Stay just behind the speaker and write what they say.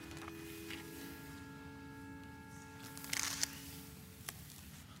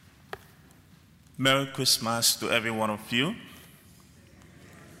Merry Christmas to every one of you.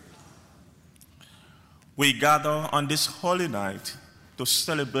 We gather on this holy night to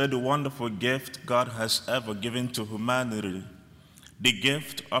celebrate the wonderful gift God has ever given to humanity, the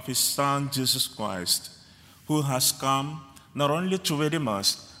gift of His Son, Jesus Christ, who has come not only to redeem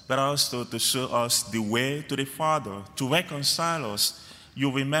us, but also to show us the way to the Father, to reconcile us.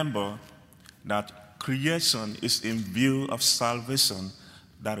 You remember that creation is in view of salvation.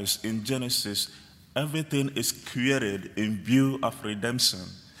 That is in Genesis. Everything is created in view of redemption.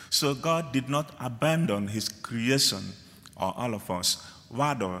 So God did not abandon His creation or all of us.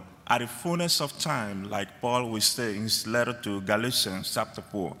 Rather, at the fullness of time, like Paul will say in his letter to Galatians chapter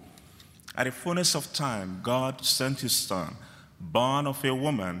 4, at the fullness of time, God sent His Son, born of a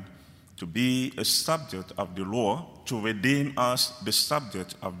woman, to be a subject of the law, to redeem us, the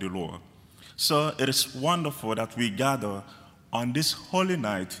subject of the law. So it is wonderful that we gather on this holy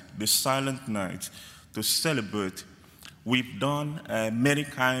night, the silent night, to celebrate. We've done many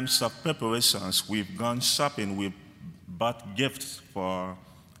kinds of preparations. We've gone shopping. We've bought gifts for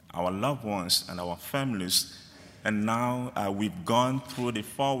our loved ones and our families. And now we've gone through the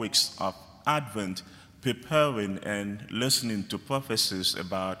 4 weeks of Advent, preparing and listening to prophecies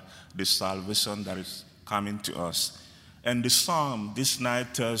about the salvation that is coming to us. And the psalm this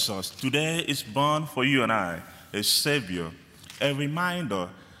night tells us, today is born for you and I a Savior, a reminder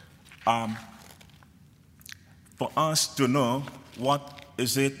for us to know what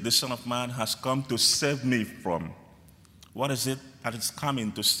is it the Son of Man has come to save me from. What is it that is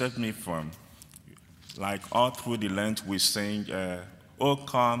coming to save me from? Like all through the Lent we sing, O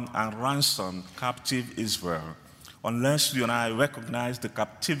come and ransom captive Israel. Unless you and I recognize the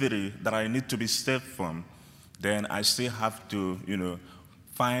captivity that I need to be saved from, then I still have to,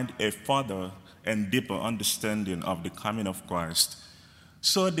 find a further and deeper understanding of the coming of Christ.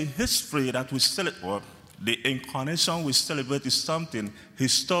 So the history that we celebrate, the incarnation we celebrate, is something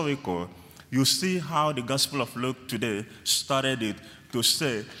historical. You see how the Gospel of Luke today started it to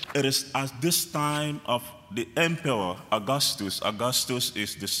say it is at this time of the Emperor Augustus. Augustus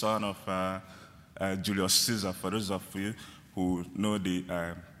is the son of Julius Caesar, for those of you who know the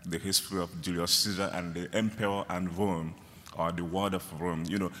history of Julius Caesar and the Emperor and Rome, or the world of Rome.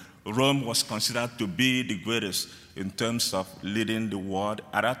 Rome was considered to be the greatest in terms of leading the world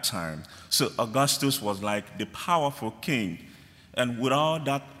at that time. So Augustus was like the powerful king. And with all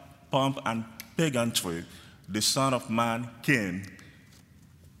that pomp and pageantry, the Son of Man came,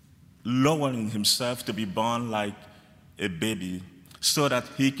 lowering himself to be born like a baby, so that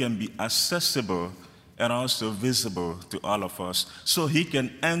he can be accessible and also visible to all of us. So he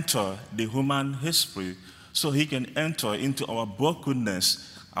can enter the human history, so he can enter into our brokenness,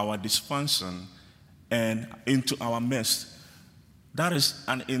 our dysfunction, and into our midst. That is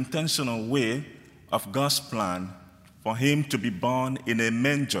an intentional way of God's plan for him to be born in a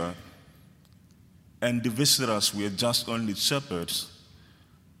manger, and the visitors were just only shepherds.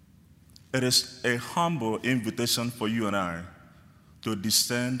 It is a humble invitation for you and I to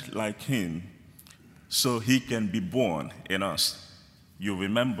descend like him so he can be born in us. You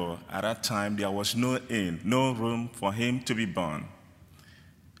remember, at that time, there was no inn, no room for him to be born.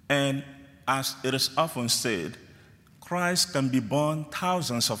 And as it is often said, Christ can be born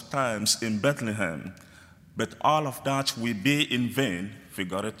thousands of times in Bethlehem, but all of that will be in vain,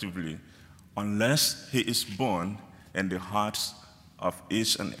 figuratively, unless he is born in the hearts of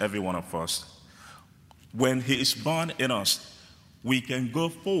each and every one of us. When he is born in us, we can go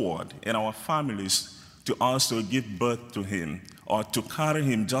forward in our families to also give birth to him, or to carry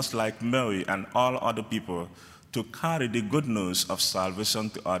him just like Mary and all other people, to carry the good news of salvation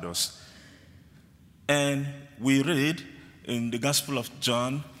to others. And we read in the Gospel of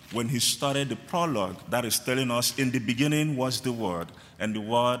John, when he started the prologue, that is telling us, in the beginning was the Word, and the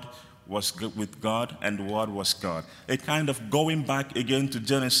Word was with God, and the Word was God. A kind of going back again to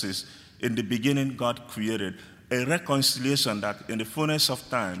Genesis. In the beginning, God created a reconciliation that in the fullness of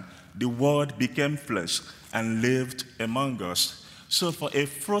time, the Word became flesh and lived among us. So for a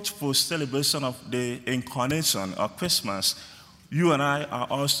fruitful celebration of the incarnation or Christmas, you and I are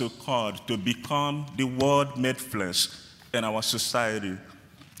also called to become the Word made flesh in our society.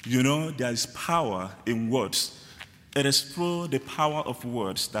 There is power in words. It is through the power of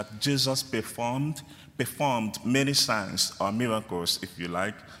words that Jesus performed many signs or miracles, if you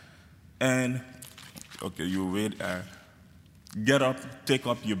like. And, you read, get up, take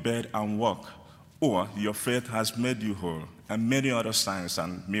up your bed and walk, or your faith has made you whole, and many other signs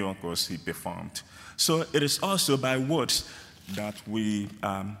and miracles he performed. So it is also by words that we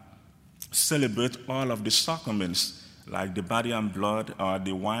celebrate all of the sacraments like the body and blood, or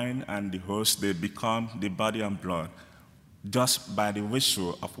the wine and the host, they become the body and blood just by the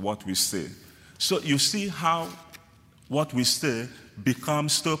ratio of what we say. So you see how what we say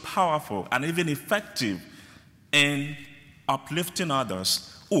becomes so powerful and even effective in uplifting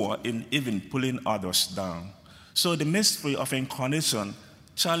others or in even pulling others down. So the mystery of incarnation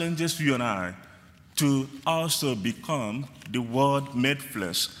challenges you and I to also become the Word made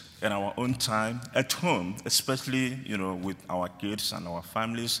flesh in our own time, at home, especially with our kids and our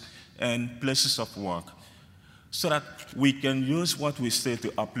families and places of work, so that we can use what we say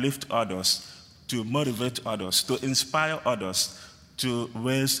to uplift others, to motivate others, to inspire others, to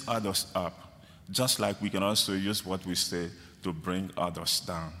raise others up, just like we can also use what we say to bring others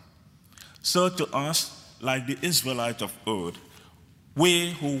down. So to us, like the Israelites of old,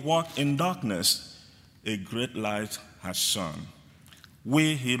 we who walk in darkness, a great light has shone.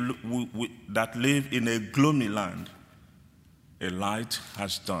 We that live in a gloomy land, a light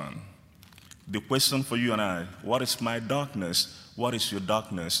has dawned. The question for you and I, what is my darkness? What is your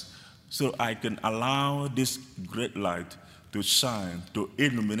darkness? So I can allow this great light to shine, to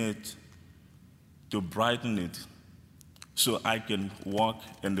illuminate, to brighten it, so I can walk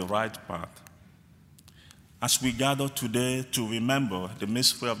in the right path. As we gather today to remember the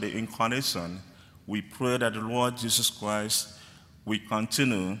mystery of the Incarnation, we pray that the Lord Jesus Christ will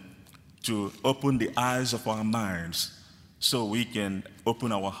continue to open the eyes of our minds so we can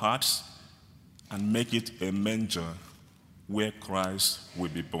open our hearts and make it a manger where Christ will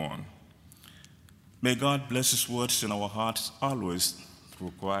be born. May God bless His words in our hearts always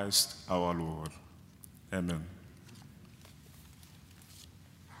through Christ our Lord. Amen.